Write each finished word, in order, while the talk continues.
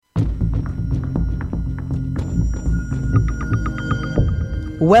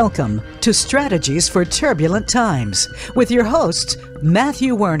Welcome to Strategies for Turbulent Times with your hosts,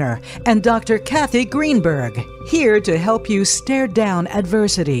 Matthew Werner and Dr. Kathy Greenberg, here to help you stare down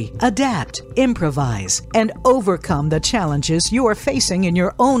adversity, adapt, improvise, and overcome the challenges you are facing in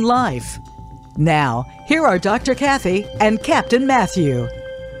your own life. Now, here are Dr. Kathy and Captain Matthew.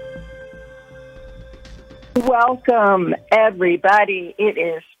 Welcome, everybody. It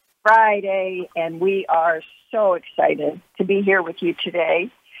is Friday, and we are so excited to be here with you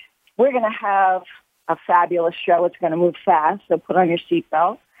today. We're going to have a fabulous show. It's going to move fast, so put on your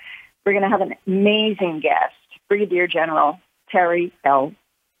seatbelt. We're going to have an amazing guest, Brigadier General Terry L.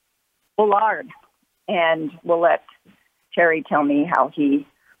 Bullard, and we'll let Terry tell me how he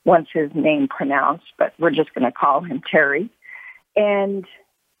wants his name pronounced, but we're just going to call him Terry. And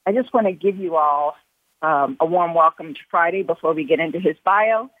I just want to give you all a warm welcome to Friday before we get into his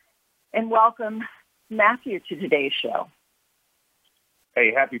bio, and welcome Matthew to today's show.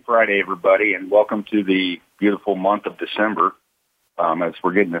 Hey, happy Friday, everybody, and welcome to the beautiful month of December. As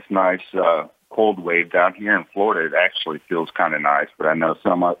we're getting this nice cold wave down here in Florida, it actually feels kind of nice, but I know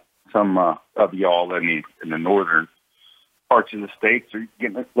some of y'all in the northern parts of the states are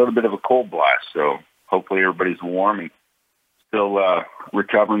getting a little bit of a cold blast, so hopefully everybody's warm and still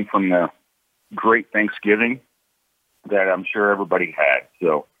recovering from the great Thanksgiving that I'm sure everybody had.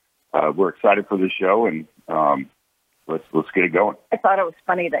 So we're excited for the show, and let's get it going. I thought it was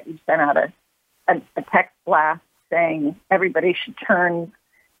funny that you sent out a text blast saying everybody should turn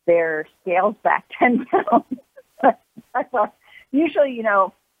their scales back 10 pounds. I thought, usually,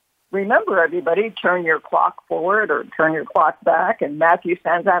 remember everybody, turn your clock forward or turn your clock back, and Matthew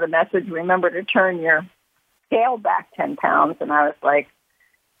sends out a message, remember to turn your scale back 10 pounds, and I was like,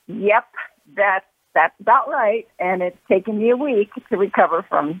 yep, that's about right, and it's taken me a week to recover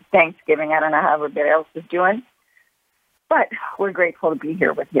from Thanksgiving. I don't know how everybody else is doing, but we're grateful to be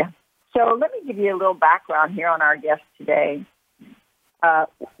here with you. So let me give you a little background here on our guest today.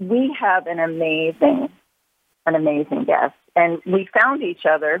 We have an amazing guest, and we found each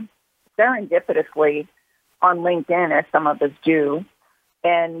other serendipitously on LinkedIn, as some of us do,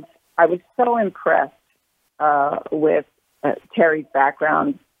 and I was so impressed with Terry's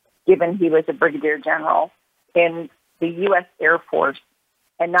background, given he was a brigadier general in the U.S. Air Force,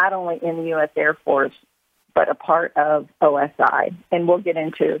 and not only in the U.S. Air Force, but a part of OSI. And we'll get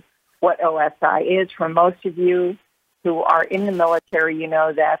into what OSI is. For most of you who are in the military, you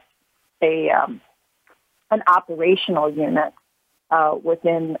know that's an operational unit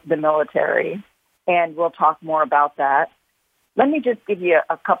within the military, and we'll talk more about that. Let me just give you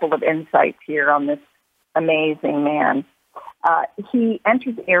a couple of insights here on this amazing man. He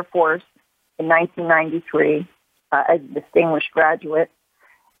entered the Air Force in 1993 as a distinguished graduate,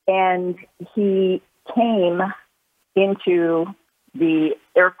 and he came into the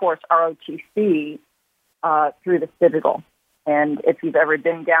Air Force ROTC through the Citadel. And if you've ever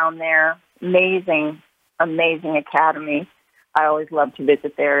been down there, amazing academy. I always love to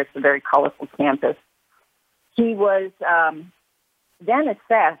visit there. It's a very colorful campus. He was then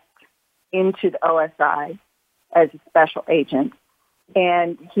assessed into the OSI as a special agent,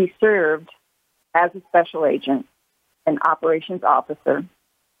 and he served as a special agent, an operations officer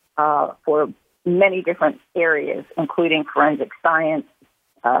for many different areas, including forensic science,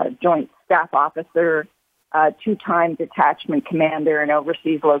 joint staff officer, two-time detachment commander in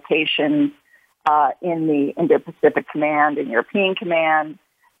overseas locations in the Indo-Pacific Command and European Command,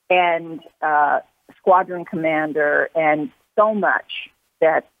 and squadron commander, and so much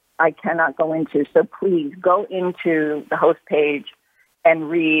that I cannot go into. So please go into the host page and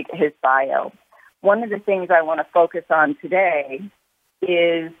read his bio. One of the things I want to focus on today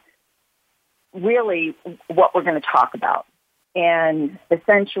is really what we're going to talk about. And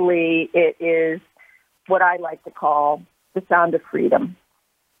essentially it is what I like to call the sound of freedom.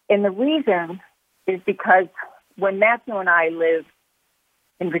 And the reason is because when Matthew and I lived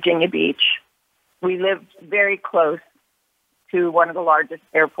in Virginia Beach, we lived very close to one of the largest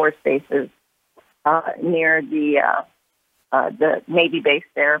Air Force bases near the Navy base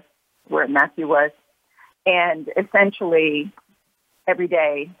there, where Matthew was. And essentially, every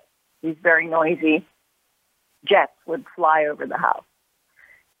day, these very noisy jets would fly over the house.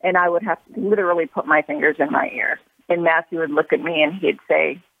 And I would have to literally put my fingers in my ears. And Matthew would look at me and he'd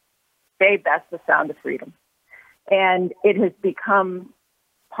say, "Babe, that's the sound of freedom." And it has become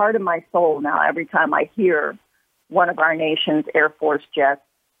part of my soul now every time I hear one of our nation's Air Force jets,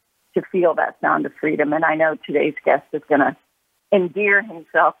 to feel that sound of freedom. And I know today's guest is going to endear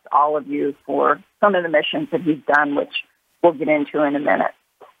himself to all of you for some of the missions that he's done, which we'll get into in a minute.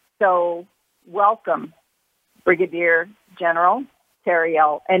 So welcome, Brigadier General Terry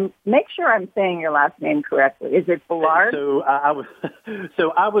L. And make sure I'm saying your last name correctly. Is it Bullard? So I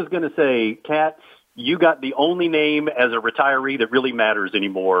was going to say, Kat, you got the only name as a retiree that really matters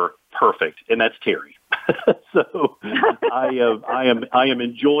anymore. Perfect, and that's Terry. So I am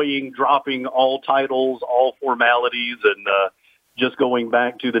enjoying dropping all titles, all formalities, and just going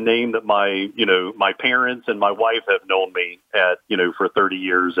back to the name that my parents and my wife have known me at, for 30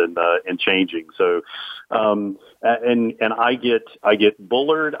 years and changing. So, and I get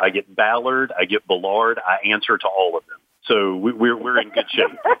Bullard, I get Ballard, I get Bullard. I answer to all of them. So we're in good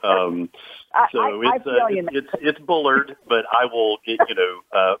shape. It's Bullard, but I will,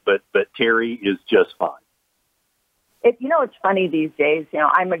 but Terry is just fine. It's funny these days.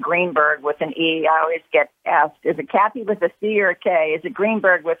 I'm a Greenberg with an E. I always get asked, is it Kathy with a C or a K? Is it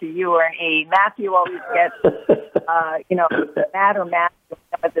Greenberg with a U or an E? Matthew always gets, Matt or Matt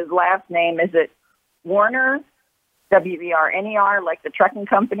with his last name. Is it Warner, W-E-R-N-E-R, like the trucking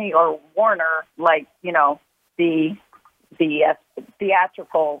company, or Warner, like, the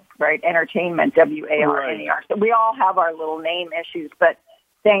theatrical, right, entertainment, W-A-R-N-E-R. Right. So we all have our little name issues, but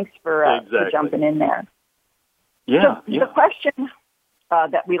thanks for jumping in there. Yeah, so the question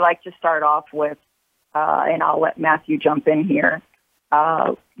that we like to start off with, and I'll let Matthew jump in here.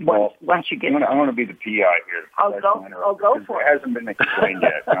 Once you get, I want to be the PI here. Go for it. It hasn't been explained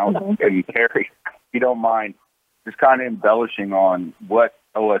yet. And Terry, if you don't mind, just kind of embellishing on what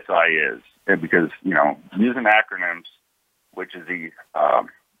OSI is, because using acronyms, which is it's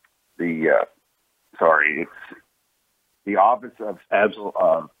the Office of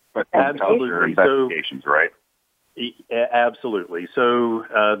Absolutely. Investigations, right? Absolutely. So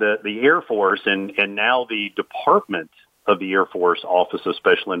the Air Force and now the Department of the Air Force Office of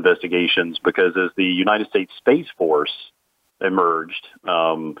Special Investigations, because as the United States Space Force emerged,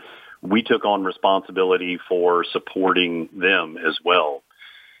 we took on responsibility for supporting them as well.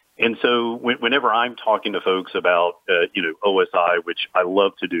 And so whenever I'm talking to folks about, OSI, which I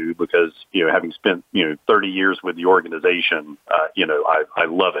love to do because, having spent, 30 years with the organization, I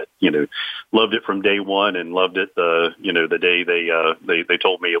love it, loved it from day one and loved it, the day they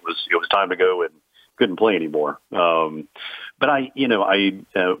told me it was time to go and couldn't play anymore. But I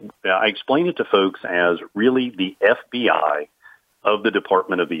explain it to folks as really the FBI of the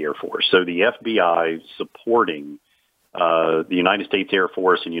Department of the Air Force. So the FBI supporting the United States Air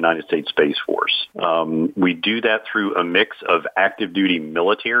Force and United States Space Force. We do that through a mix of active duty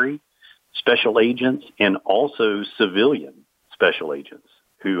military special agents and also civilian special agents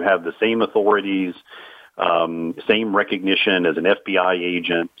who have the same authorities, same recognition as an FBI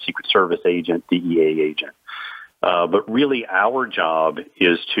agent, Secret Service agent, DEA agent. But really our job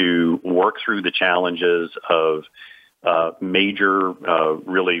is to work through the challenges of major,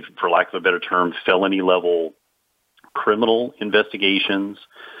 really, for lack of a better term, felony level criminal investigations,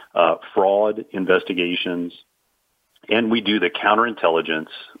 fraud investigations, and we do the counterintelligence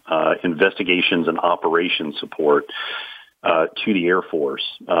investigations and operations support to the Air Force.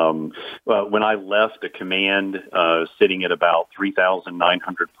 When I left the command, sitting at about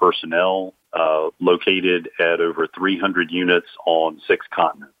 3,900 personnel, located at over 300 units on 6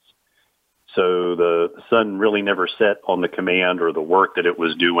 continents. So the sun really never set on the command or the work that it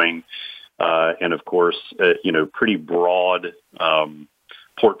was doing. And of course, pretty broad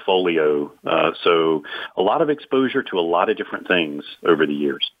portfolio. So a lot of exposure to a lot of different things over the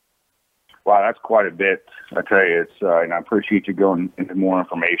years. Wow, that's quite a bit. I tell you, and I appreciate you going into more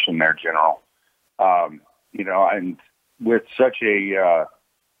information there, General. And with such a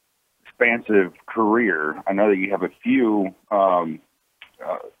expansive career, I know that you have a few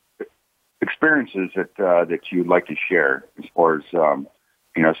experiences that you'd like to share as far as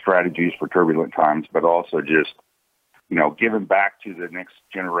strategies for turbulent times, but also just, giving back to the next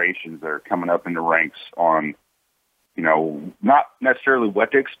generations that are coming up in the ranks on, not necessarily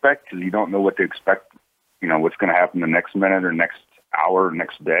what to expect, because you don't know what to expect, what's going to happen the next minute or next hour or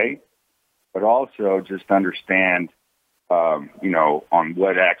next day, but also just understand, on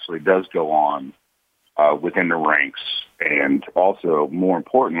what actually does go on within the ranks, and also, more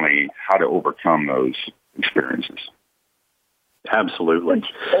importantly, how to overcome those experiences. Absolutely.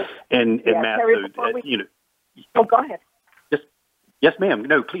 And Matt, Terry, go ahead. Yes, ma'am.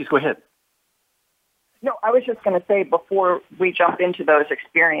 No, please go ahead. No, I was just going to say, before we jump into those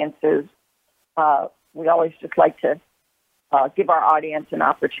experiences, we always just like to give our audience an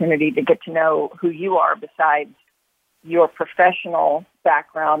opportunity to get to know who you are besides your professional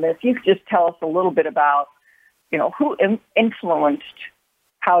background. If you could just tell us a little bit about, who influenced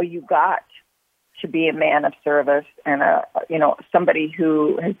how you got to be a man of service and somebody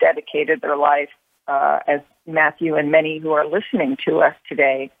who has dedicated their life as Matthew and many who are listening to us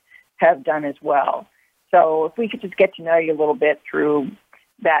today have done as well. So if we could just get to know you a little bit through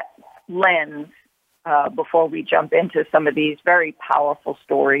that lens before we jump into some of these very powerful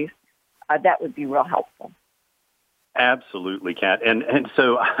stories, that would be real helpful. Absolutely, Kat. And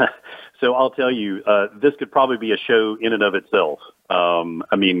so I'll tell you, this could probably be a show in and of itself.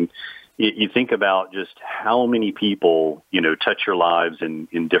 I mean, you think about just how many people, touch your lives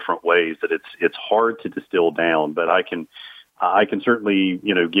in different ways that it's hard to distill down, but I can certainly,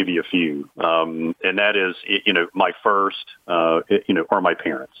 give you a few. And that is, my first, are my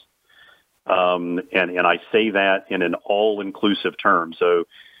parents. And I say that in an all-inclusive term. So,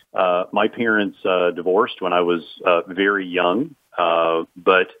 my parents divorced when I was very young,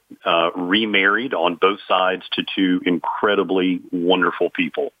 but remarried on both sides to two incredibly wonderful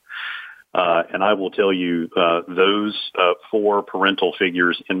people. And I will tell you, those four parental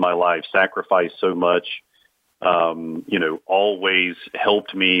figures in my life sacrificed so much, always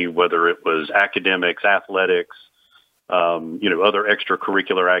helped me, whether it was academics, athletics, other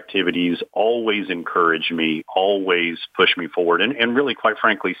extracurricular activities, always encouraged me, always pushed me forward, and really, quite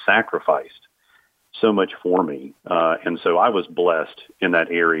frankly, sacrificed so much for me. And so I was blessed in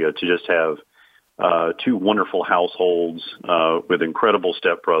that area to just have two wonderful households with incredible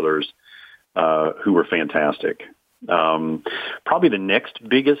stepbrothers who were fantastic. Probably the next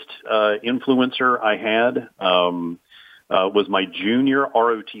biggest influencer I had was my junior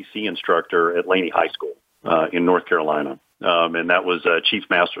ROTC instructor at Laney High School in North Carolina, and that was Chief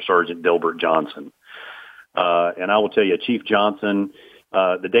Master Sergeant Delbert Johnson. And I will tell you, Chief Johnson,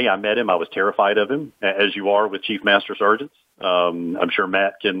 the day I met him, I was terrified of him, as you are with Chief Master Sergeants. I'm sure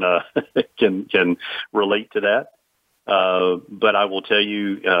Matt can can relate to that. But I will tell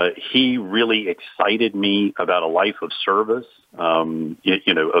you, he really excited me about a life of service,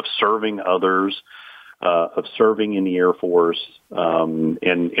 of serving others, of serving in the Air Force.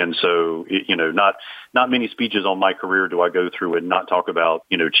 And so, not many speeches on my career do I go through and not talk about,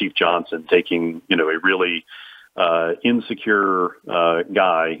 Chief Johnson taking, a really, insecure,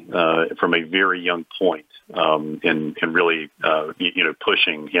 guy, from a very young point, and really,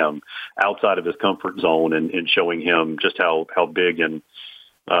 pushing him outside of his comfort zone and showing him just how big and,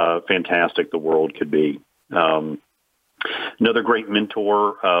 fantastic the world could be. Another great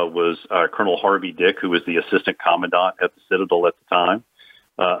mentor was Colonel Harvey Dick, who was the assistant commandant at the Citadel at the time.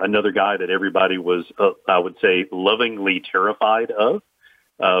 Another guy that everybody was, I would say, lovingly terrified of,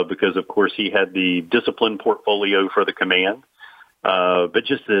 because, of course, he had the discipline portfolio for the command, but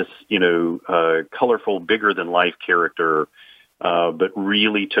just this, colorful, bigger-than-life character, but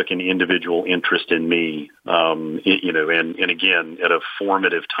really took an individual interest in me, and again, at a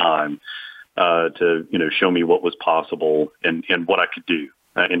formative time. To show me what was possible and what I could do,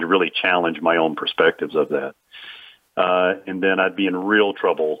 and to really challenge my own perspectives of that. And then I'd be in real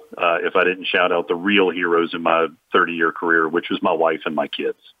trouble if I didn't shout out the real heroes in my 30-year career, which was my wife and my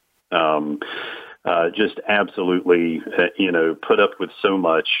kids. Just absolutely, put up with so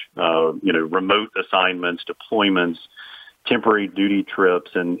much, remote assignments, deployments, temporary duty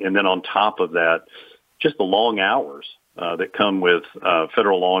trips, and then on top of that, just the long hours that come with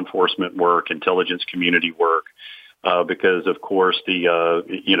federal law enforcement work, intelligence community work, because of course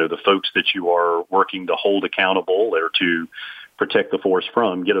the folks that you are working to hold accountable or to protect the force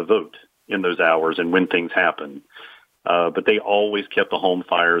from get a vote in those hours and when things happen. But they always kept the home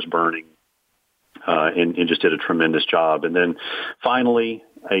fires burning, and just did a tremendous job. And then finally,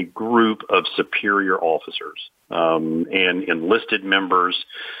 a group of superior officers and enlisted members,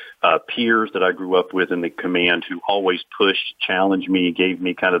 peers that I grew up with in the command who always pushed, challenged me, gave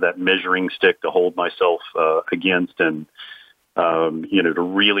me kind of that measuring stick to hold myself against, and to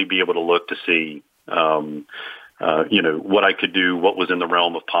really be able to look to see what I could do, what was in the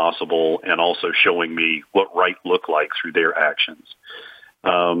realm of possible, and also showing me what right looked like through their actions.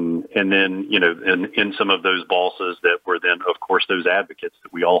 And then, in some of those bosses that were then, of course, those advocates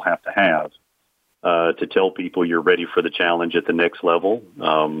that we all have to have, to tell people you're ready for the challenge at the next level.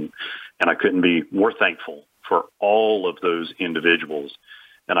 And I couldn't be more thankful for all of those individuals,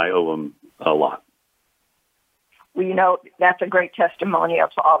 and I owe them a lot. Well, that's a great testimony of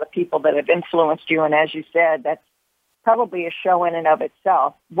all the people that have influenced you. And as you said, that's probably a show in and of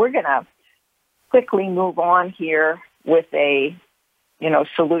itself. We're going to quickly move on here with a,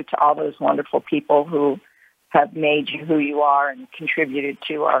 salute to all those wonderful people who have made you who you are and contributed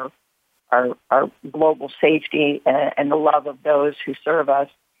to our global safety and the love of those who serve us.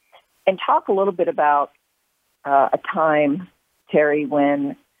 And talk a little bit about a time, Terry,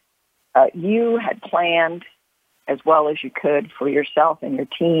 when you had planned as well as you could for yourself and your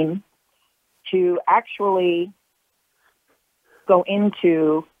team to actually go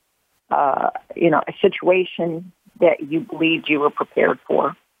into, a situation that you believed you were prepared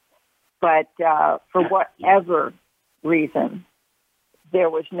for. But for whatever reason, there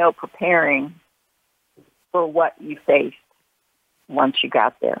was no preparing for what you faced once you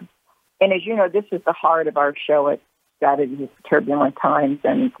got there. And as you know, this is the heart of our show at Strategies for Turbulent Times.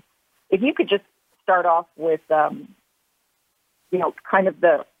 And if you could just start off with, kind of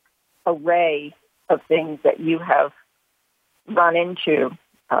the array of things that you have run into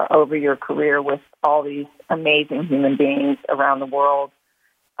over your career with all these amazing human beings around the world,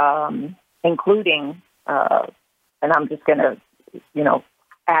 including, and I'm just going to,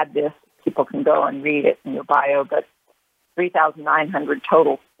 add this, people can go and read it in your bio, but 3,900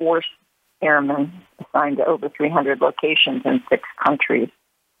 total force airmen assigned to over 300 locations in 6 countries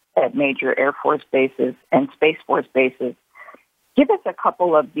at major Air Force bases and Space Force bases. Give us a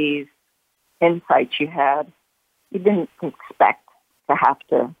couple of these insights you didn't expect to have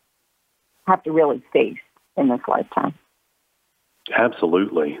to really face in this lifetime.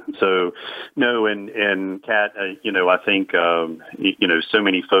 Absolutely. So, no, and Kat, I think, so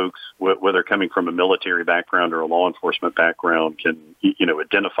many folks, whether coming from a military background or a law enforcement background, can,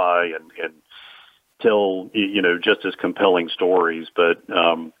 identify and tell, just as compelling stories. But,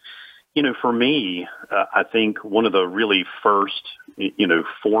 for me, I think one of the really first,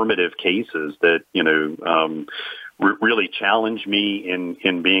 formative cases that, really challenged me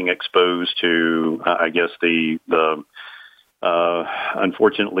in being exposed to, I guess,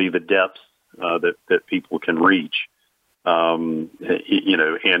 unfortunately, the depths that people can reach, and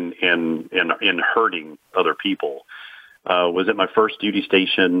hurting other people, was at my first duty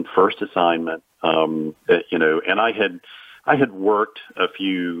station, first assignment, and I had worked a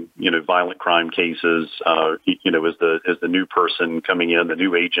few, violent crime cases, as the new person coming in, the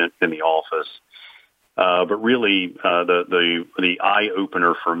new agent in the office. But really, the eye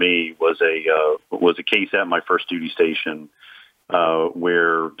opener for me was a case at my first duty station,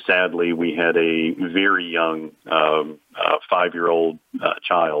 where sadly we had a very young 5-year-old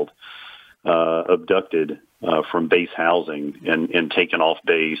child abducted from base housing and taken off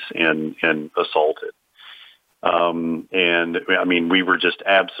base and assaulted. And I mean, we were just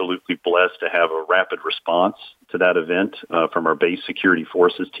absolutely blessed to have a rapid response to that event from our base security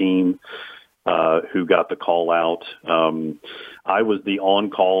forces team, who got the call out. I was the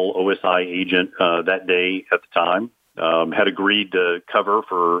on-call OSI agent that day at the time. Had agreed to cover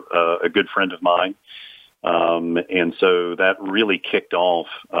for a good friend of mine. And so that really kicked off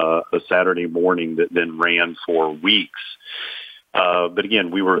a Saturday morning that then ran for weeks. But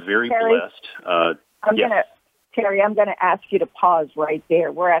again, we were very blessed. Terry, I'm going to ask you to pause right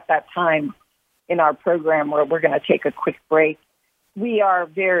there. We're at that time in our program where we're going to take a quick break. We are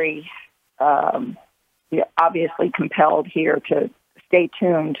very obviously compelled here to stay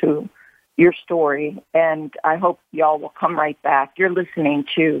tuned to your story, and I hope y'all will come right back. You're listening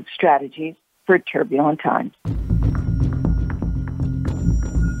to Strategies for Turbulent Times.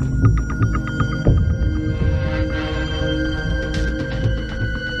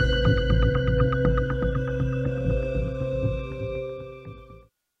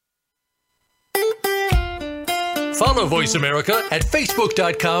 Follow Voice America at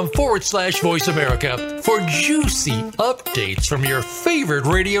Facebook.com/Voice America for juicy updates from your favorite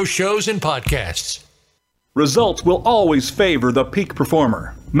radio shows and podcasts. Results will always favor the peak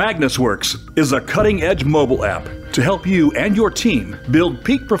performer. MagnusWorks is a cutting-edge mobile app to help you and your team build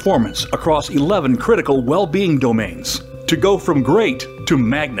peak performance across 11 critical well-being domains to go from great to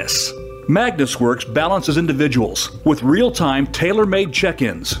Magnus. MagnusWorks balances individuals with real-time tailor-made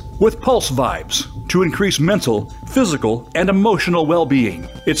check-ins with pulse vibes to increase mental, physical, and emotional well-being.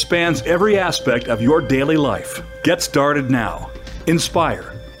 It spans every aspect of your daily life. Get started now.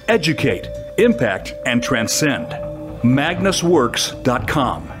 Inspire, educate, impact, and transcend.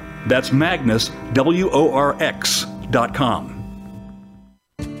 MagnusWorks.com. That's Magnus, WORX.com.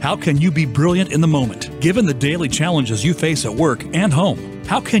 How can you be brilliant in the moment, given the daily challenges you face at work and home?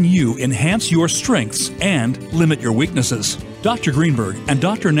 How can you enhance your strengths and limit your weaknesses? Dr. Greenberg and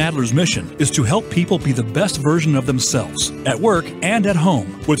Dr. Nadler's mission is to help people be the best version of themselves at work and at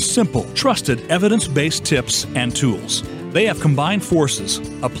home with simple, trusted, evidence-based tips and tools. They have combined forces,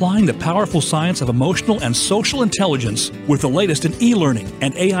 applying the powerful science of emotional and social intelligence with the latest in e-learning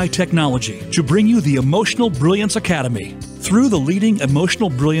and AI technology to bring you the Emotional Brilliance Academy. Through the leading Emotional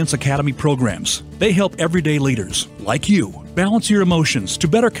Brilliance Academy programs, they help everyday leaders, like you, balance your emotions to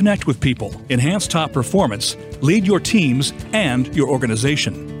better connect with people, enhance top performance, lead your teams and your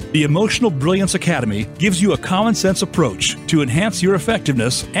organization. The Emotional Brilliance Academy gives you a common sense approach to enhance your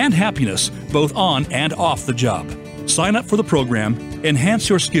effectiveness and happiness both on and off the job. Sign up for the program, enhance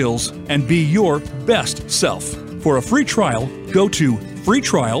your skills, and be your best self. For a free trial, go to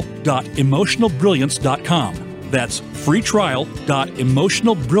freetrial.emotionalbrilliance.com. That's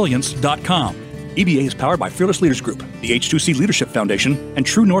freetrial.emotionalbrilliance.com. EBA is powered by Fearless Leaders Group, the H2C Leadership Foundation, and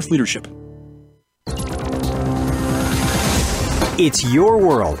True North Leadership. It's your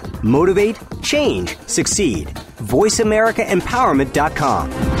world. Motivate, change, succeed. VoiceAmericaEmpowerment.com.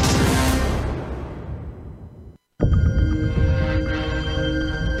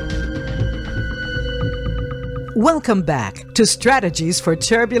 Welcome back to Strategies for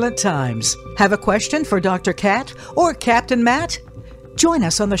Turbulent Times. Have a question for Dr. Kat or Captain Matt? Join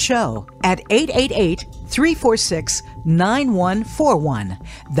us on the show at 888-346-9141.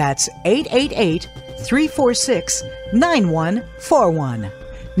 That's 888-346-9141.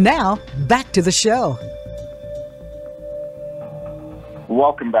 Now, back to the show.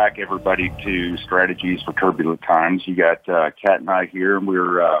 Welcome back, everybody, to Strategies for Turbulent Times. You got Kat and I here, and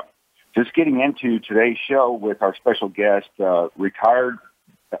we're just getting into today's show with our special guest, retired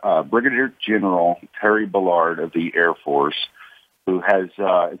Brigadier General Terry Bullard of the Air Force, who has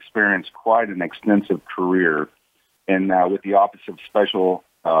experienced quite an extensive career with the Office of Special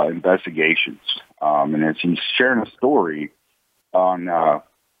Investigations. And as he's sharing a story on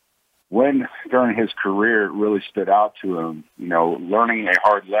when during his career it really stood out to him, learning a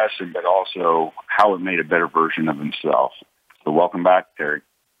hard lesson, but also how it made a better version of himself. So welcome back, Terry.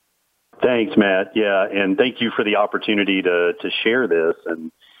 Thanks, Matt. Yeah, and thank you for the opportunity to share this.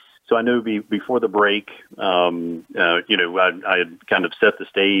 And so I know before the break, I had kind of set the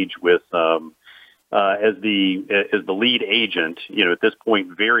stage with as the lead agent. At this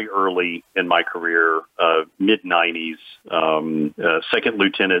point, very early in my career, mid-90s, second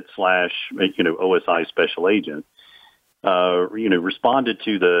lieutenant / OSI special agent. Responded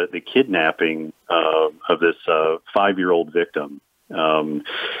to the kidnapping of this 5-year-old victim. And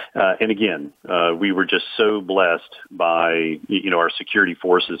again, we were just so blessed by, our security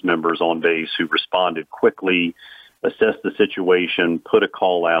forces members on base who responded quickly, assessed the situation, put a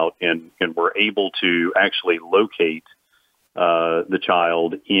call out, and were able to actually locate the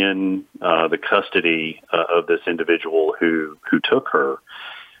child in the custody of this individual who took her.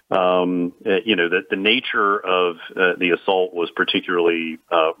 That the nature of the assault was particularly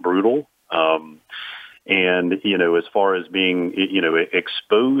brutal. And, as far as being,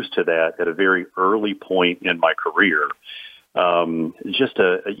 exposed to that at a very early point in my career, just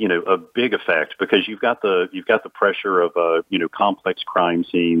a big effect, because you've got the pressure of, complex crime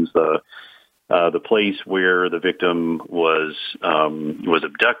scenes, the place where the victim was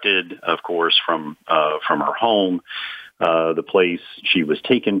abducted, of course, from her home, the place she was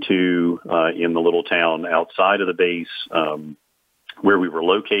taken to, in the little town outside of the base, where we were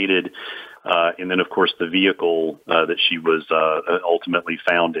located. And then, of course, the vehicle that she was ultimately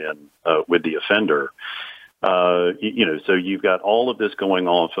found in with the offender. So you've got all of this going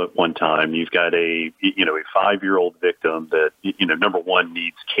on at one time. You've got a 5-year-old victim that, number one,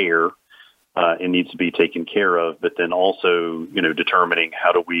 needs care and needs to be taken care of. But then also, determining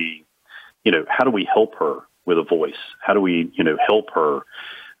how do we help her with a voice? How do we, help her,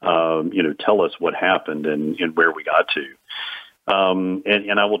 tell us what happened and where we got to?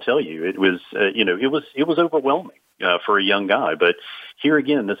 And I will tell you, it was overwhelming for a young guy. But here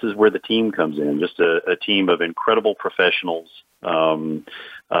again, this is where the team comes in. Just a team of incredible professionals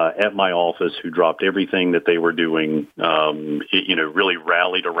at my office who dropped everything that they were doing. Really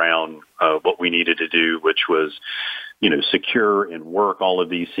rallied around what we needed to do, which was, secure and work all of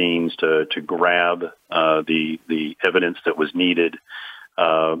these scenes to grab the evidence that was needed.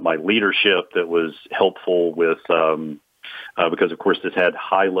 My leadership that was helpful with. Because, of course, this had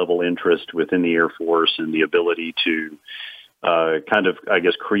high-level interest within the Air Force and the ability to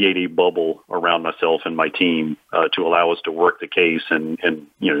create a bubble around myself and my team to allow us to work the case and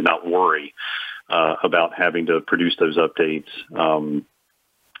not worry about having to produce those updates. And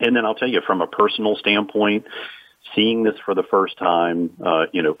then I'll tell you, from a personal standpoint, seeing this for the first time,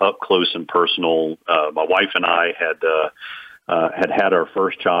 up close and personal, my wife and I had our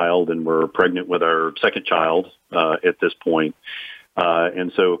first child and were pregnant with our second child at this point.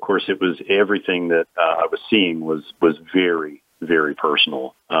 And so, of course, it was everything that I was seeing was very, very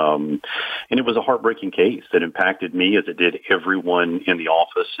personal. And it was a heartbreaking case that impacted me as it did everyone in the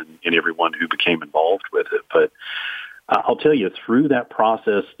office and everyone who became involved with it. But I'll tell you, through that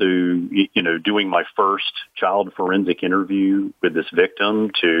process, through, doing my first child forensic interview with this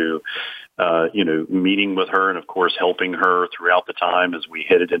victim to meeting with her and, of course, helping her throughout the time as we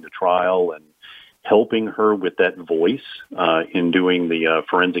headed into trial and helping her with that voice in doing the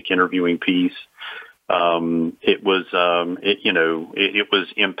forensic interviewing piece. It was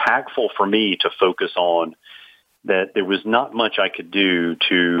impactful for me to focus on that there was not much I could do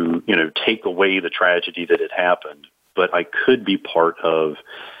to, take away the tragedy that had happened, but I could be part of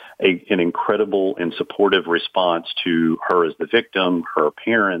an incredible and supportive response to her as the victim, her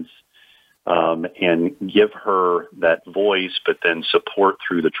parents, and give her that voice, but then support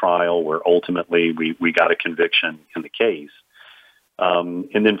through the trial where ultimately we got a conviction in the case.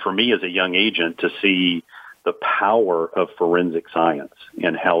 And then for me as a young agent to see the power of forensic science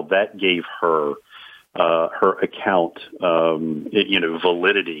and how that gave her her account,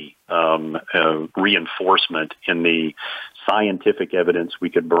 validity, reinforcement in the scientific evidence we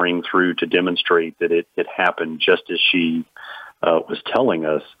could bring through to demonstrate that it happened just as she was telling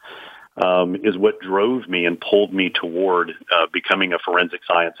us, is what drove me and pulled me toward becoming a forensic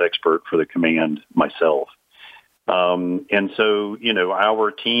science expert for the command myself. And so,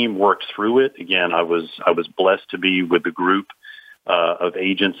 our team worked through it. Again, I was blessed to be with the group of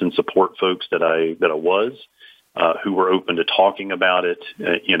agents and support folks that I was, who were open to talking about it,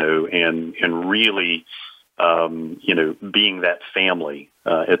 and really, being that family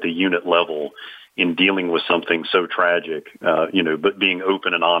at the unit level in dealing with something so tragic, but being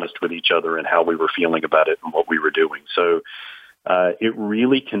open and honest with each other and how we were feeling about it and what we were doing. So it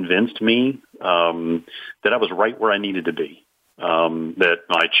really convinced me that I was right where I needed to be, that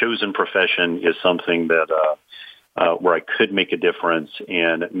my chosen profession is something that where I could make a difference,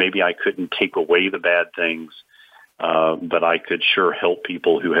 and maybe I couldn't take away the bad things, but I could sure help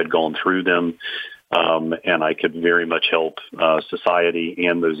people who had gone through them, and I could very much help society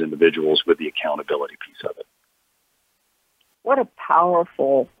and those individuals with the accountability piece of it. What a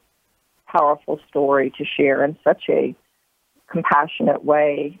powerful, powerful story to share in such a compassionate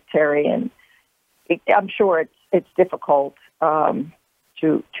way, Terry. And I'm sure it's difficult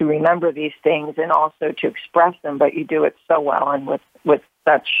to remember these things and also to express them, but you do it so well and with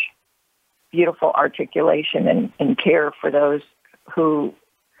such beautiful articulation and care for those who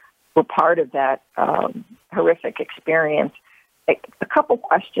were part of that horrific experience. A couple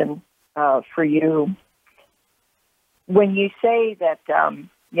questions for you. When you say that,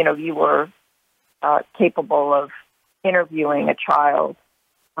 you were capable of interviewing a child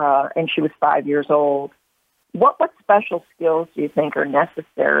and she was 5 years old, what special skills do you think are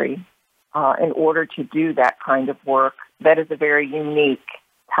necessary in order to do that kind of work that is a very unique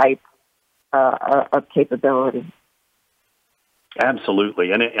type of capability?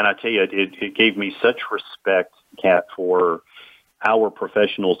 Absolutely. And I tell you, it gave me such respect, Kat, for our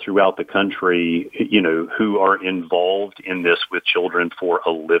professionals throughout the country, who are involved in this with children for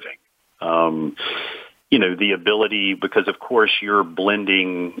a living. The ability, because of course you're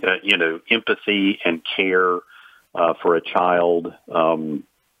blending, empathy and care for a child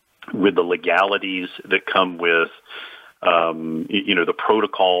with the legalities that come with, the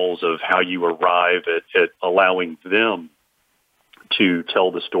protocols of how you arrive at allowing them to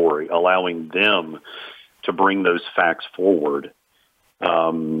tell the story, allowing them to bring those facts forward,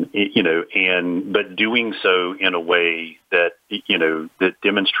 but doing so in a way that, that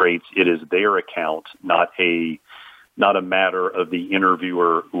demonstrates it is their account, not a matter of the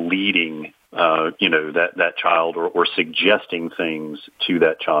interviewer leading, that child or suggesting things to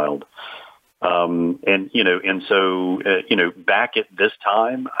that child. So back at this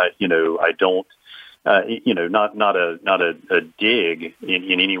time, I don't, not a dig in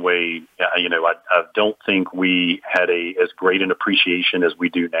any way. I don't think we had as great an appreciation as we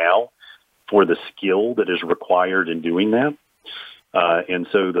do now for the skill that is required in doing that. And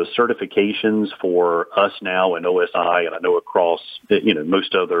so the certifications for us now in OSI, and I know across,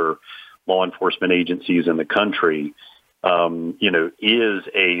 most other law enforcement agencies in the country, is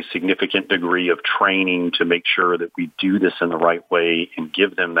a significant degree of training to make sure that we do this in the right way and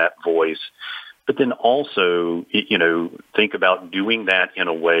give them that voice. But then also, think about doing that in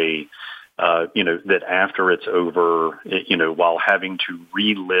a way, that after it's over, while having to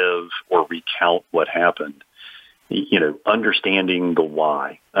relive or recount what happened, understanding the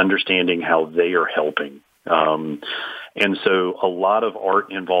why, understanding how they are helping. And so a lot of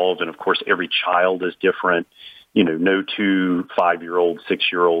art involved, and of course, every child is different. No 2 5-year-olds,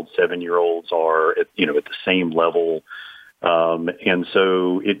 6-year-olds, 7-year-olds are at the same level. And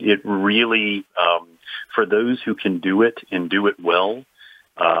so it really, for those who can do it and do it well,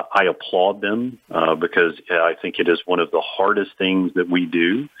 I applaud them because I think it is one of the hardest things that we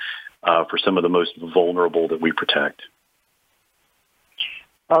do for some of the most vulnerable that we protect.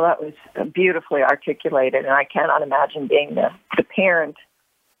 Well, that was beautifully articulated, and I cannot imagine being the parent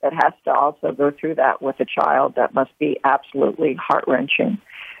that has to also go through that with a child. That must be absolutely heart-wrenching.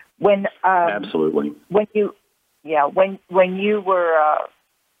 Absolutely. When you were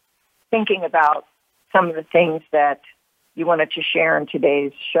thinking about some of the things that you wanted to share in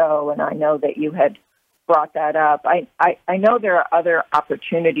today's show, and I know that you had brought that up, I know there are other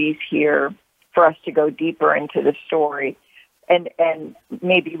opportunities here for us to go deeper into the story, and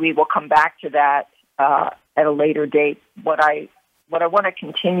maybe we will come back to that at a later date. What I want to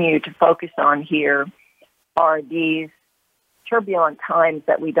continue to focus on here are these turbulent times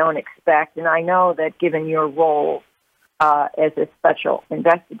that we don't expect, and I know that given your role as a special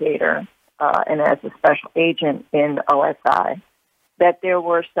investigator and as a special agent in OSI, that there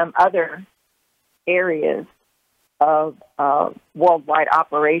were some other areas of worldwide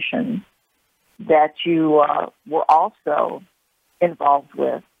operations that you were also involved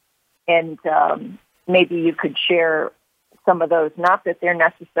with. And maybe you could share some of those, not that they're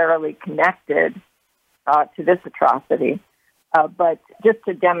necessarily connected to this atrocity, but just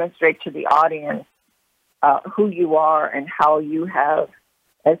to demonstrate to the audience who you are and how you have,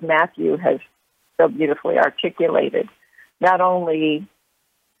 as Matthew has so beautifully articulated, not only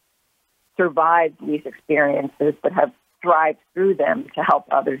survived these experiences, but have thrived through them to help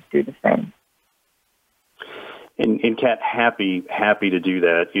others do the same. And Kat, happy to do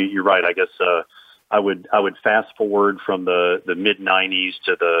that. You're right. I guess I would fast forward from the mid 90s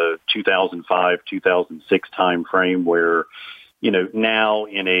to the 2005-2006 time frame, where now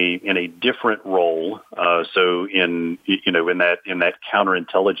in a different role. So in that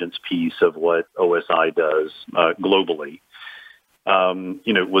counterintelligence piece of what OSI does globally,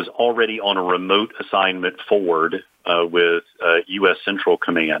 was already on a remote assignment forward with U.S. Central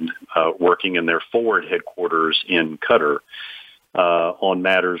Command, working in their forward headquarters in Qatar on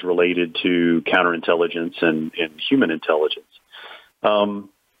matters related to counterintelligence and human intelligence.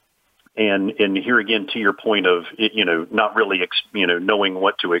 And here again, to your point of, not really, knowing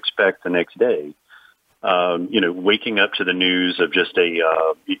what to expect the next day, waking up to the news of just a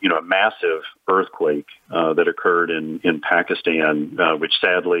massive earthquake that occurred in Pakistan, which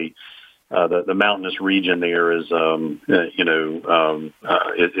sadly, the mountainous region there is,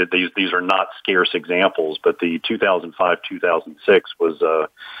 these are not scarce examples, but the 2005-2006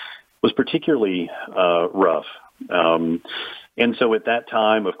 was particularly rough. And so at that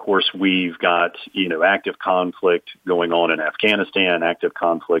time, of course, we've got, active conflict going on in Afghanistan, active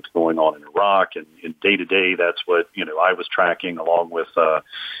conflict going on in Iraq, and day to day, that's what, I was tracking along with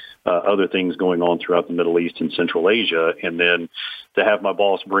other things going on throughout the Middle East and Central Asia. And then to have my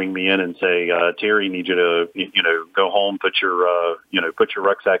boss bring me in and say, Terry, need you to, go home, put your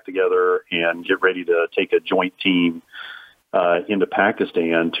rucksack together and get ready to take a joint team into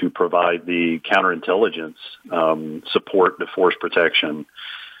Pakistan to provide the counterintelligence support, the force protection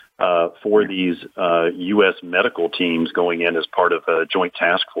for these U.S. medical teams going in as part of a joint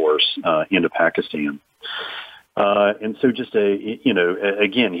task force into Pakistan. And so just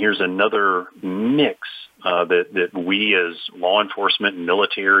again, here's another mix that we as law enforcement and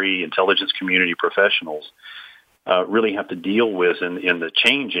military intelligence community professionals really have to deal with in the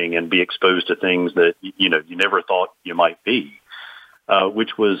changing and be exposed to things that, you never thought you might be,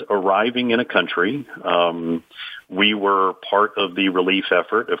 which was arriving in a country. We were part of the relief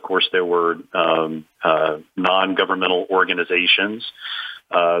effort. Of course, there were non-governmental organizations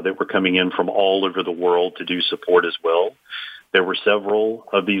that were coming in from all over the world to do support as well. There were several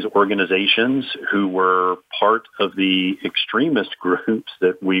of these organizations who were part of the extremist groups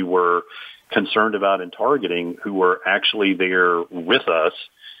that we were concerned about and targeting, who were actually there with us,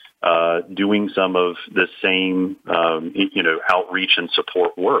 doing some of the same, outreach and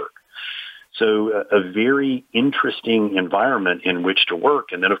support work. So a very interesting environment in which to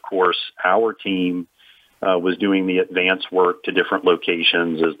work. And then, of course, our team was doing the advance work to different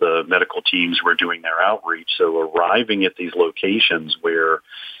locations as the medical teams were doing their outreach. So arriving at these locations where,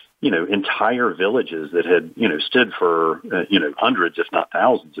 entire villages that had, stood for, hundreds, if not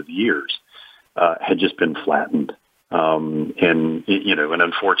thousands of years, had just been flattened. And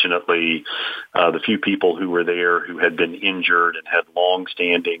unfortunately, the few people who were there who had been injured and had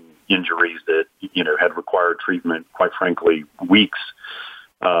long-standing injuries that, had required treatment, quite frankly, weeks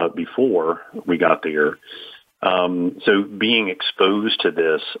before we got there. So being exposed to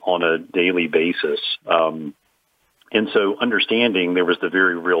this on a daily basis, and so understanding there was the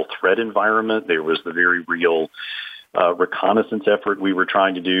very real threat environment, there was the very real reconnaissance effort we were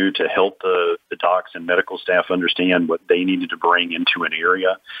trying to do to help the docs and medical staff understand what they needed to bring into an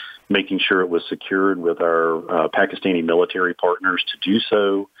area, making sure it was secured with our Pakistani military partners to do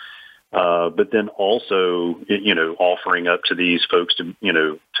so. But then also, offering up to these folks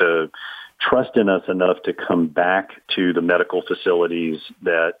to trust in us enough to come back to the medical facilities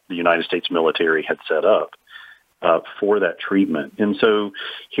that the United States military had set up for that treatment. And so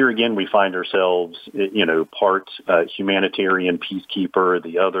here again, we find ourselves, part humanitarian peacekeeper,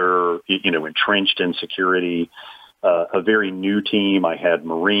 the other, entrenched in security, a very new team. I had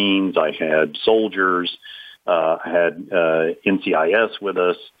Marines, I had soldiers, I had NCIS with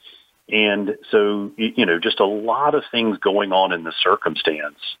us. And so, just a lot of things going on in the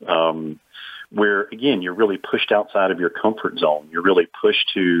circumstance where, again, you're really pushed outside of your comfort zone. You're really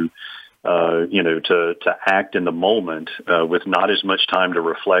pushed to act in the moment with not as much time to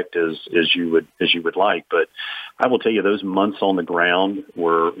reflect as you would like. But I will tell you, those months on the ground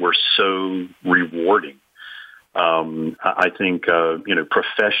were so rewarding. I think,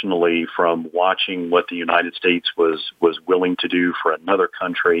 professionally, from watching what the United States was willing to do for another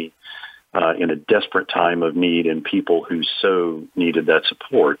country in a desperate time of need and people who so needed that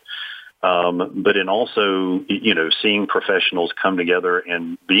support. But in also, seeing professionals come together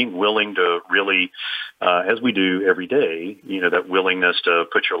and being willing to really, as we do every day, that willingness to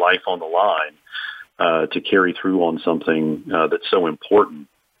put your life on the line to carry through on something that's so important.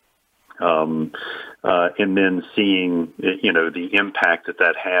 And then seeing, the impact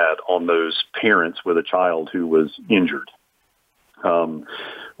that had on those parents with a child who was injured.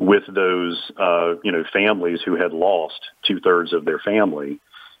 With those, families who had lost 2/3 of their family.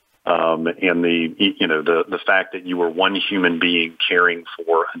 And the fact that you were one human being caring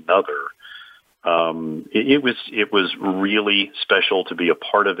for another, it was really special to be a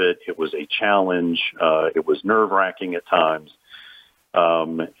part of it. It was a challenge. It was nerve-wracking at times,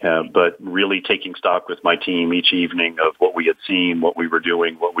 but really taking stock with my team each evening of what we had seen, what we were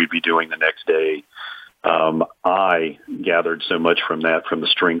doing, what we'd be doing the next day. I gathered so much from that, from the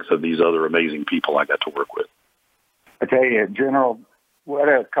strength of these other amazing people I got to work with. I tell you, General, what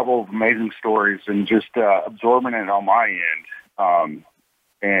a couple of amazing stories, and just absorbing it on my end.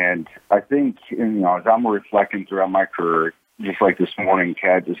 And I think, as I'm reflecting throughout my career, just like this morning,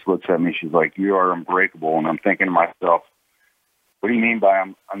 Kat just looks at me. She's like, "You are unbreakable." And I'm thinking to myself, what do you mean by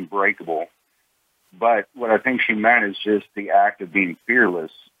I'm unbreakable? But what I think she meant is just the act of being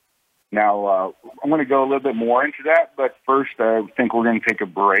fearless. Now, I'm going to go a little bit more into that, but first I think we're going to take a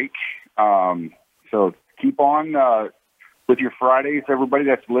break. So keep on with your Fridays, everybody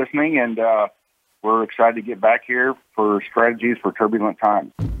that's listening, and we're excited to get back here for Strategies for Turbulent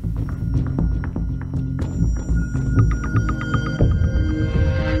Times.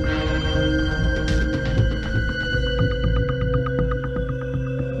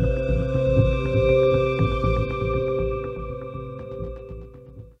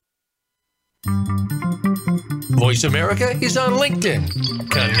 Voice America is on LinkedIn.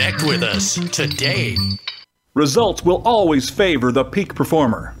 Connect with us today. Results will always favor the peak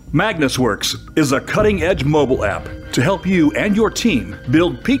performer. MagnusWorks is a cutting-edge mobile app to help you and your team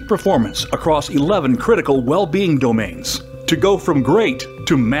build peak performance across 11 critical well-being domains to go from great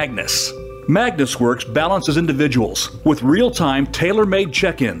to Magnus. MagnusWorks balances individuals with real-time tailor-made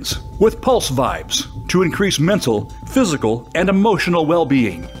check-ins with pulse vibes to increase mental, physical, and emotional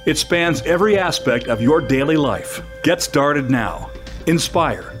well-being. It spans every aspect of your daily life. Get started now.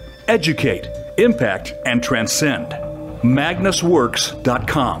 Inspire, educate, impact, and transcend.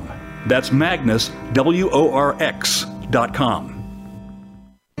 MagnusWorks.com. That's Magnus, WORX.com.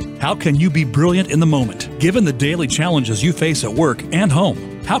 How can you be brilliant in the moment, given the daily challenges you face at work and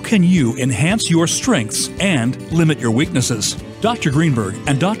home? How can you enhance your strengths and limit your weaknesses? Dr. Greenberg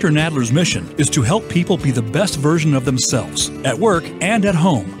and Dr. Nadler's mission is to help people be the best version of themselves at work and at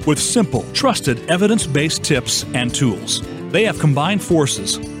home with simple, trusted, evidence-based tips and tools. They have combined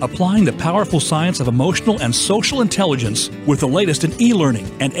forces, applying the powerful science of emotional and social intelligence with the latest in e-learning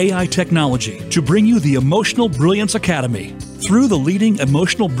and AI technology to bring you the Emotional Brilliance Academy. Through the leading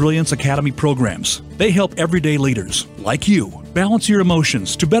Emotional Brilliance Academy programs, they help everyday leaders, like you, balance your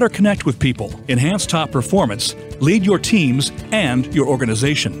emotions to better connect with people, enhance top performance, lead your teams and your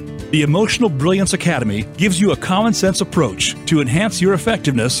organization. The Emotional Brilliance Academy gives you a common-sense approach to enhance your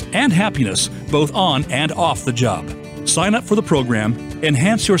effectiveness and happiness both on and off the job. Sign up for the program,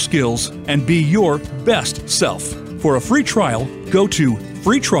 enhance your skills, and be your best self. For a free trial, go to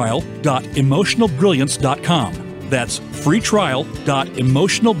freetrial.emotionalbrilliance.com. That's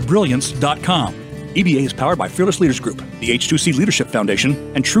freetrial.emotionalbrilliance.com. EBA is powered by Fearless Leaders Group, the H2C Leadership Foundation,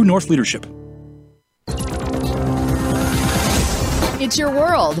 and True North Leadership. It's your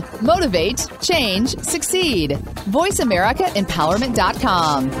world. Motivate, change, succeed.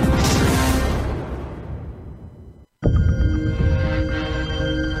 VoiceAmericaEmpowerment.com.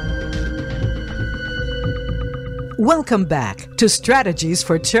 Welcome back to Strategies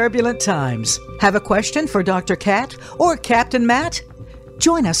for Turbulent Times. Have a question for Dr. Kat or Captain Matt?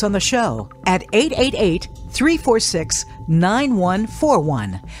 Join us on the show at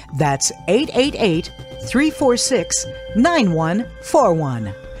 888-346-9141. That's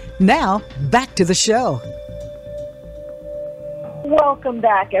 888-346-9141. Now, back to the show. Welcome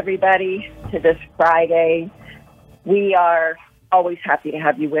back, everybody, to this Friday. We are always happy to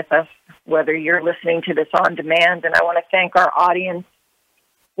have you with us, whether you're listening to this on demand. And I want to thank our audience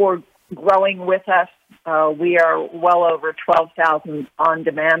for growing with us. We are well over 12,000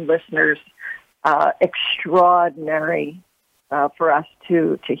 on-demand listeners. Extraordinary for us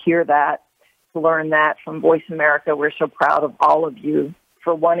to hear that, to learn that from Voice America. We're so proud of all of you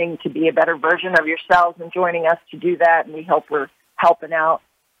for wanting to be a better version of yourselves and joining us to do that. And we hope we're helping out,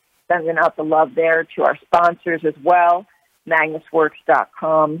 sending out the love there to our sponsors as well,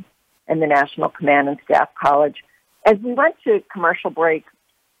 MagnusWorks.com and the National Command and Staff College. As we went to commercial break,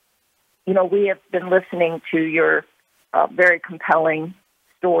 we have been listening to your very compelling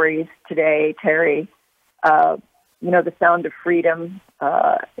stories today, Terry. The sound of freedom,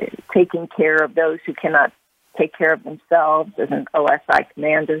 taking care of those who cannot take care of themselves as an OSI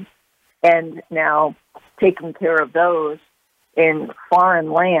Commander, and now taking care of those in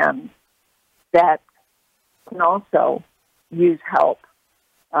foreign lands that can also use help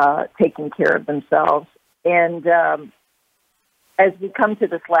taking care of themselves. And as we come to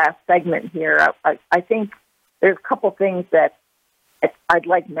this last segment here, I think there's a couple things that I'd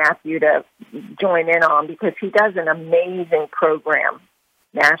like Matthew to join in on, because he does an amazing program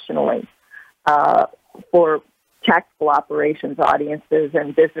nationally for tactical operations audiences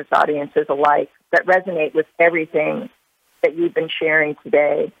and business audiences alike that resonate with everything that you've been sharing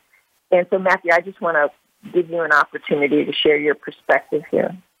today. And so, Matthew, I just want to give you an opportunity to share your perspective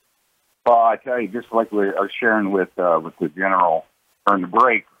here. Well, I tell you, just like we are sharing with the General during the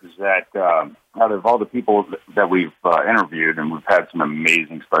break, is that out of all the people that we've interviewed, and we've had some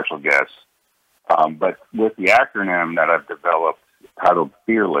amazing special guests, but with the acronym that I've developed titled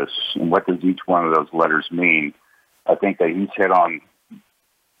Fearless, and what does each one of those letters mean, I think that he's hit on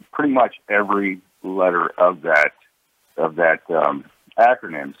pretty much every letter of that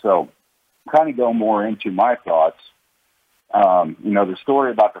acronym. So kind of go more into my thoughts. The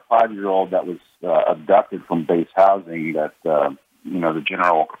story about the 5-year-old that was abducted from base housing that, the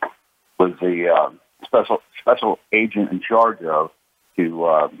General was the special agent in charge of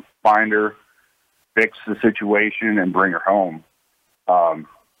to find her, fix the situation, and bring her home. One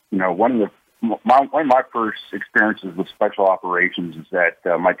of my first experiences with special operations is that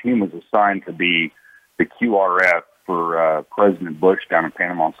my team was assigned to be the QRF for President Bush down in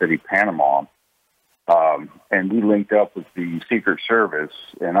Panama City, Panama. And we linked up with the Secret Service,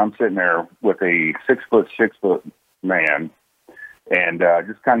 and I'm sitting there with a 6'6" man, and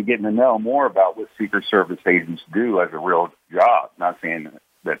just kind of getting to know more about what Secret Service agents do as a real job. Not saying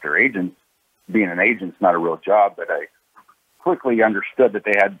that they're agents. Being an agent's not a real job, but I quickly understood that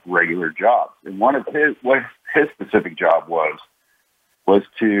they had regular jobs. And what his specific job was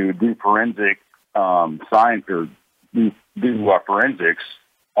to do forensic science, or do forensics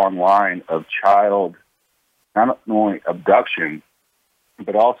online of child, not only abduction,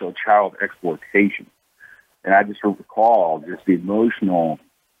 but also child exploitation. And I just recall just the emotional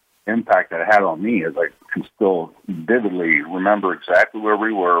impact that it had on me, as I can still vividly remember exactly where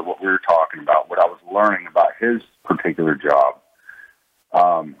we were, what we were talking about, what I was learning about his particular job,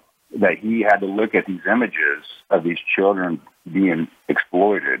 that he had to look at these images of these children being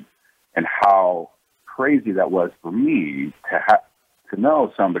exploited, and how crazy that was for me to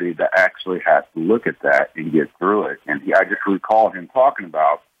know somebody that actually has to look at that and get through it. And I just recall him talking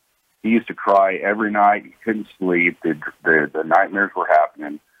about, he used to cry every night. He couldn't sleep. The nightmares were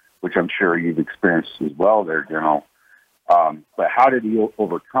happening, which I'm sure you've experienced as well there, General. But how did he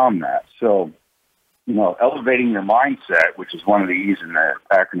overcome that? So, elevating your mindset, which is one of the E's in the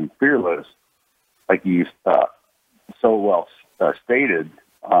acronym Fearless, like you so well stated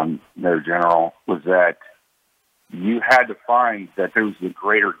there, General, was that you had to find that there was a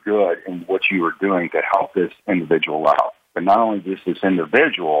greater good in what you were doing to help this individual out. But not only just this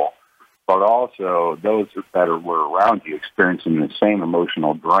individual, but also those that were around you experiencing the same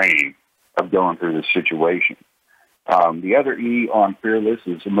emotional drain of going through this situation. The other E on Fearless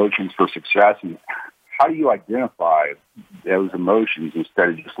is emotions for success. And how do you identify those emotions instead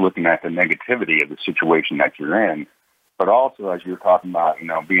of just looking at the negativity of the situation that you're in, but also, as you were talking about,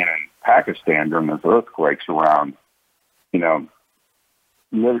 being in Pakistan during those earthquakes around,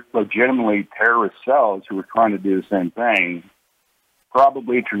 legitimately terrorist cells who were trying to do the same thing,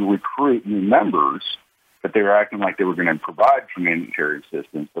 probably to recruit new members, but they were acting like they were going to provide humanitarian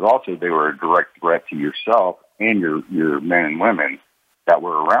assistance, but also they were a direct threat to yourself and your men and women that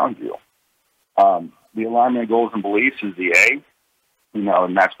were around you. The alignment of goals and beliefs is the A,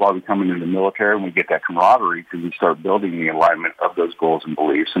 and that's why we come into the military and we get that camaraderie, because we start building the alignment of those goals and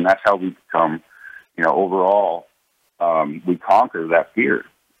beliefs, and that's how we become, overall, we conquer that fear.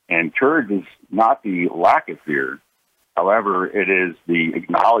 And courage is not the lack of fear. However, it is the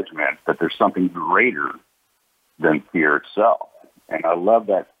acknowledgement that there's something greater than fear itself. And I love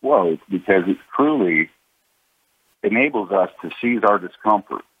that quote because it truly enables us to seize our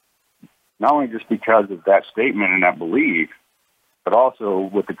discomfort, not only just because of that statement and that belief, but also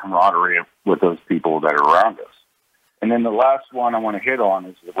with the camaraderie with those people that are around us. And then the last one I want to hit on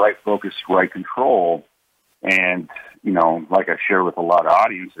is the right focus, right control. And, like I share with a lot of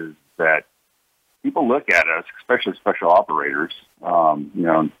audiences, that people look at us, especially special operators,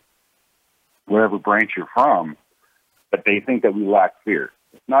 wherever branch you're from, but they think that we lack fear.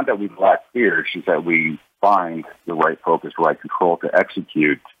 It's not that we lack fear, it's just that we find the right focus, right control to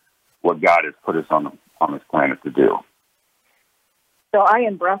execute what God has put us on this planet to do. So I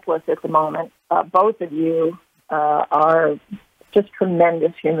am breathless at the moment. Both of you are just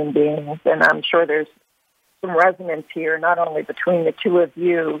tremendous human beings, and I'm sure there's some resonance here, not only between the two of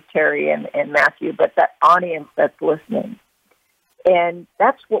you, Terry and Matthew, but that audience that's listening. And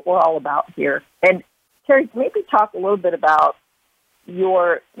that's what we're all about here. And Terry, maybe talk a little bit about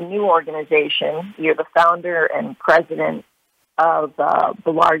your new organization. You're the founder and president of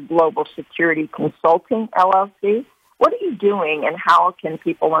Bullard Global Security Consulting, LLC. What are you doing, and how can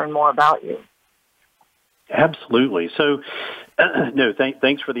people learn more about you? Absolutely. So,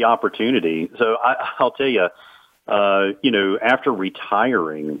 thanks for the opportunity. So I'll tell you, after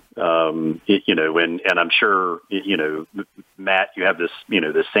retiring, and I'm sure, Matt, you have this,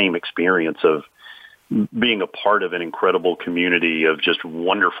 the same experience of being a part of an incredible community of just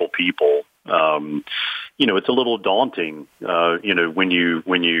wonderful people. It's a little daunting, when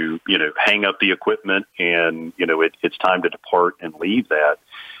you hang up the equipment and, it's time to depart and leave that.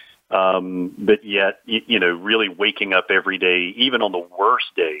 But yet, really waking up every day, even on the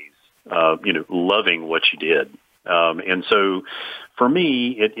worst days, loving what you did. And so for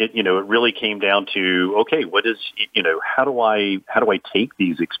me, it really came down to, okay, what is, how do I take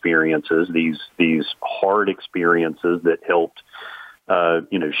these experiences, these hard experiences that helped,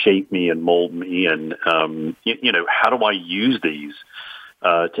 shape me and mold me, and, how do I use these,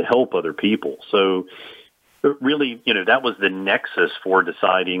 to help other people? So, really, that was the nexus for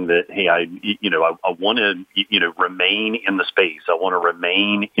deciding that, hey, I want to, remain in the space. I want to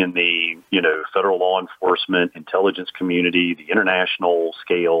remain in the, federal law enforcement, intelligence community, the international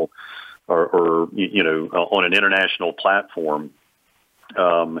scale, or on an international platform,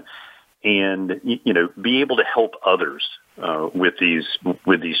 and, be able to help others with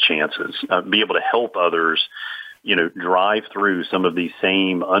these chances, be able to help others drive through some of these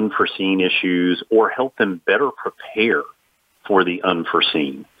same unforeseen issues, or help them better prepare for the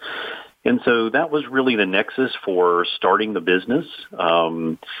unforeseen. And so that was really the nexus for starting the business.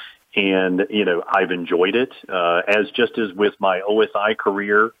 And, I've enjoyed it. As with my OSI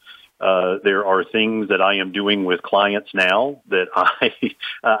career, there are things that I am doing with clients now that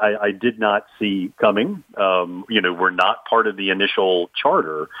I did not see coming. Were not part of the initial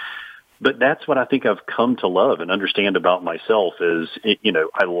charter. But that's what I think I've come to love and understand about myself is,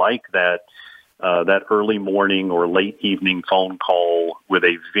 I like that early morning or late evening phone call with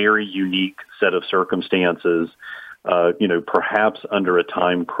a very unique set of circumstances, perhaps under a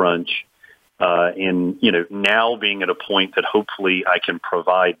time crunch, and, now being at a point that hopefully I can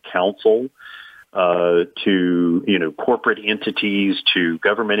provide counsel to, corporate entities, to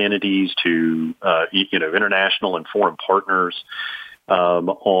government entities, to, international and foreign partners,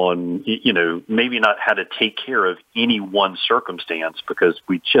 on, maybe not how to take care of any one circumstance, because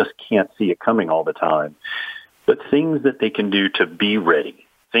we just can't see it coming all the time, but things that they can do to be ready,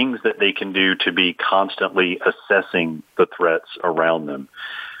 things that they can do to be constantly assessing the threats around them,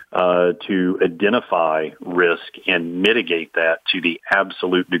 to identify risk and mitigate that to the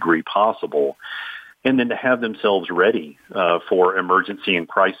absolute degree possible, and then to have themselves ready for emergency and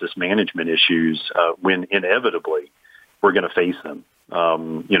crisis management issues when inevitably we're going to face them.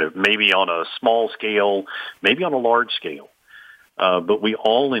 Maybe on a small scale, maybe on a large scale. But we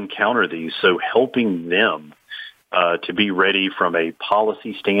all encounter these. So helping them to be ready from a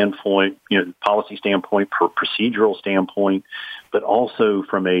policy standpoint, procedural standpoint, but also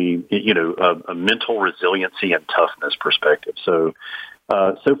from a mental resiliency and toughness perspective. So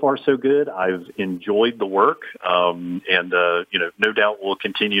far so good. I've enjoyed the work, and no doubt we'll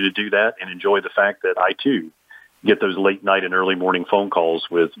continue to do that and enjoy the fact that I too get those late night and early morning phone calls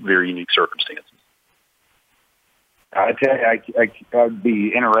with very unique circumstances. I tell you, I'd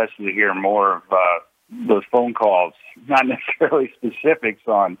be interested to hear more of those phone calls, not necessarily specifics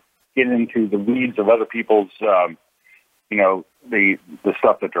on getting into the weeds of other people's, the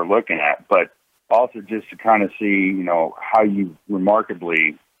stuff that they're looking at, but also just to kind of see, how you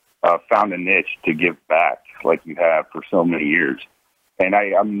remarkably found a niche to give back like you have for so many years. And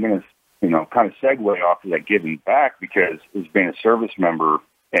I'm going to, kind of segue off of that giving back, because as being a service member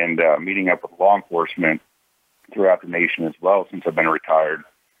and meeting up with law enforcement throughout the nation as well since I've been retired,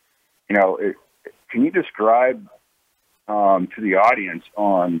 can you describe to the audience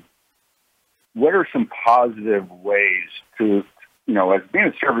on what are some positive ways to, as being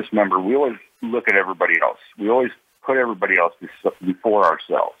a service member, we always look at everybody else. We always put everybody else before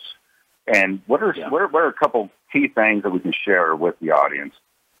ourselves. And what are a couple key things that we can share with the audience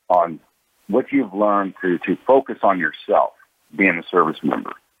on what you've learned to focus on yourself being a service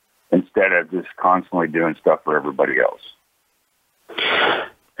member instead of just constantly doing stuff for everybody else?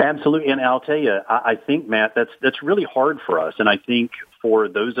 Absolutely, and I'll tell you, I think, Matt, that's really hard for us, and I think for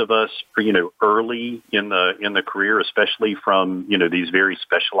those of us, early in the career, especially from these very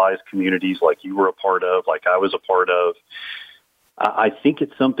specialized communities like you were a part of, like I was a part of, I think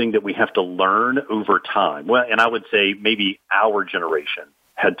it's something that we have to learn over time. Well, and I would say maybe our generation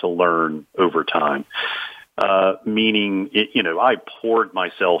had to learn over time. Meaning, I poured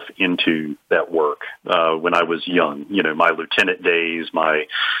myself into that work when I was young. My lieutenant days, my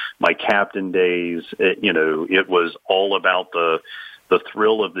captain days. It was all about the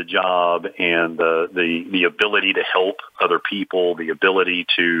thrill of the job and the ability to help other people, the ability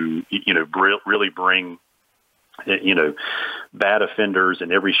to really bring bad offenders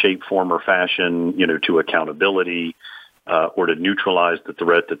in every shape, form, or fashion to accountability. Or to neutralize the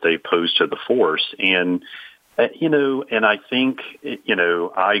threat that they pose to the force. And, and I think,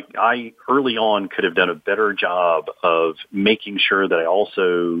 I early on could have done a better job of making sure that I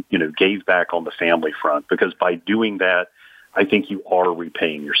also, gave back on the family front, because by doing that, I think you are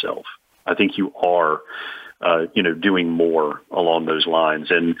repaying yourself. I think you are, doing more along those lines.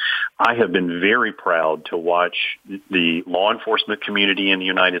 And I have been very proud to watch the law enforcement community in the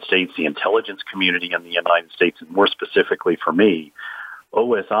United States, the intelligence community in the United States, and more specifically for me,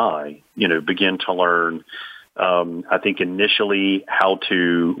 OSI, begin to learn, I think initially how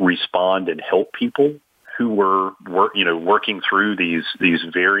to respond and help people who were working through these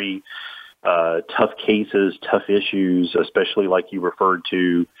very tough cases, tough issues, especially like you referred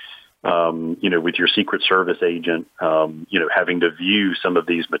to, with your Secret Service agent, having to view some of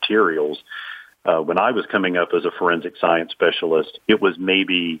these materials. When I was coming up as a forensic science specialist, it was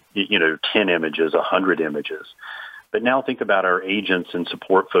maybe, 10 images, 100 images. But now think about our agents and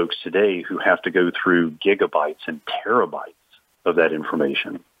support folks today who have to go through gigabytes and terabytes of that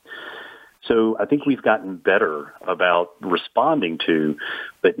information. So I think we've gotten better about responding to,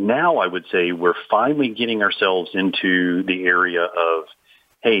 but now I would say we're finally getting ourselves into the area of,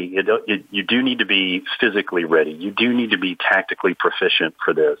 hey, you do need to be physically ready. You do need to be tactically proficient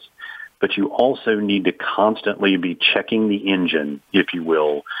for this, but you also need to constantly be checking the engine, if you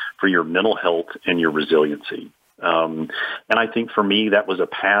will, for your mental health and your resiliency. And I think for me, that was a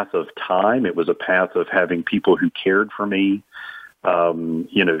path of time. It was a path of having people who cared for me,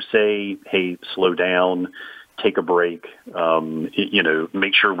 say, hey, slow down, take a break,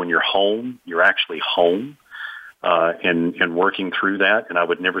 make sure when you're home, you're actually home. And working through that, and I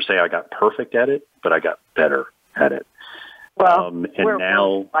would never say I got perfect at it, but I got better at it. Well, and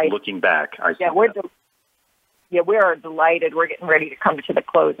now looking back, we are delighted. We're getting ready to come to the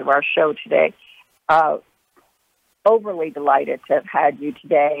close of our show today. Overly delighted to have had you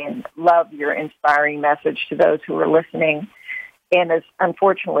today, and love your inspiring message to those who are listening. And as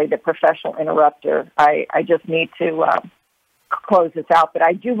unfortunately the professional interrupter, I just need to close this out, but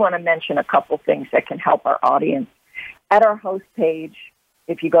I do want to mention a couple things that can help our audience. At our host page,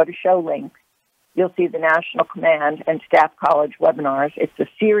 if you go to show links, you'll see the National Command and Staff College webinars. It's a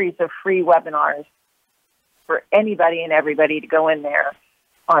series of free webinars for anybody and everybody to go in there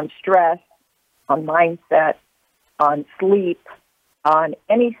on stress, on mindset, on sleep, on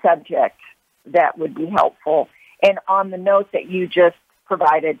any subject that would be helpful. And on the note that you just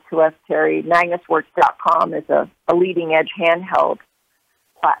provided to us, Terry, MagnusWorks.com is a leading-edge handheld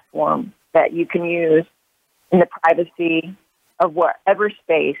platform that you can use in the privacy of whatever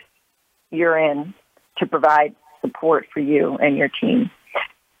space you're in to provide support for you and your team.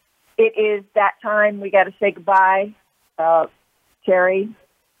 It is that time. We got to say goodbye. Terry,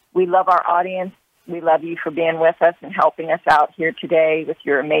 we love our audience. We love you for being with us and helping us out here today with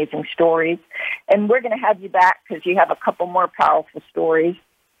your amazing stories. And we're going to have you back because you have a couple more powerful stories.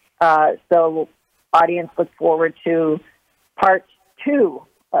 So, audience, look forward to part 2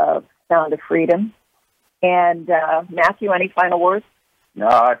 of Sound of Freedom. And Matthew, any final words? No,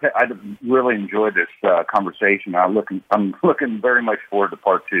 I really enjoyed this conversation. I'm looking very much forward to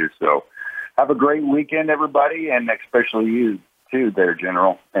part 2. So have a great weekend, everybody, and especially you too there,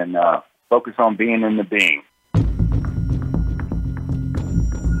 General. And focus on being in the being.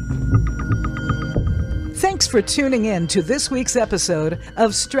 Thanks for tuning in to this week's episode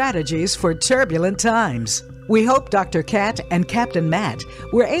of Strategies for Turbulent Times. We hope Dr. Kat and Captain Matt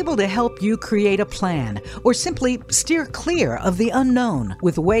were able to help you create a plan or simply steer clear of the unknown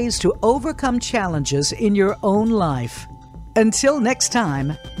with ways to overcome challenges in your own life. Until next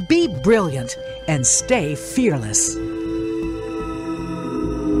time, be brilliant and stay fearless.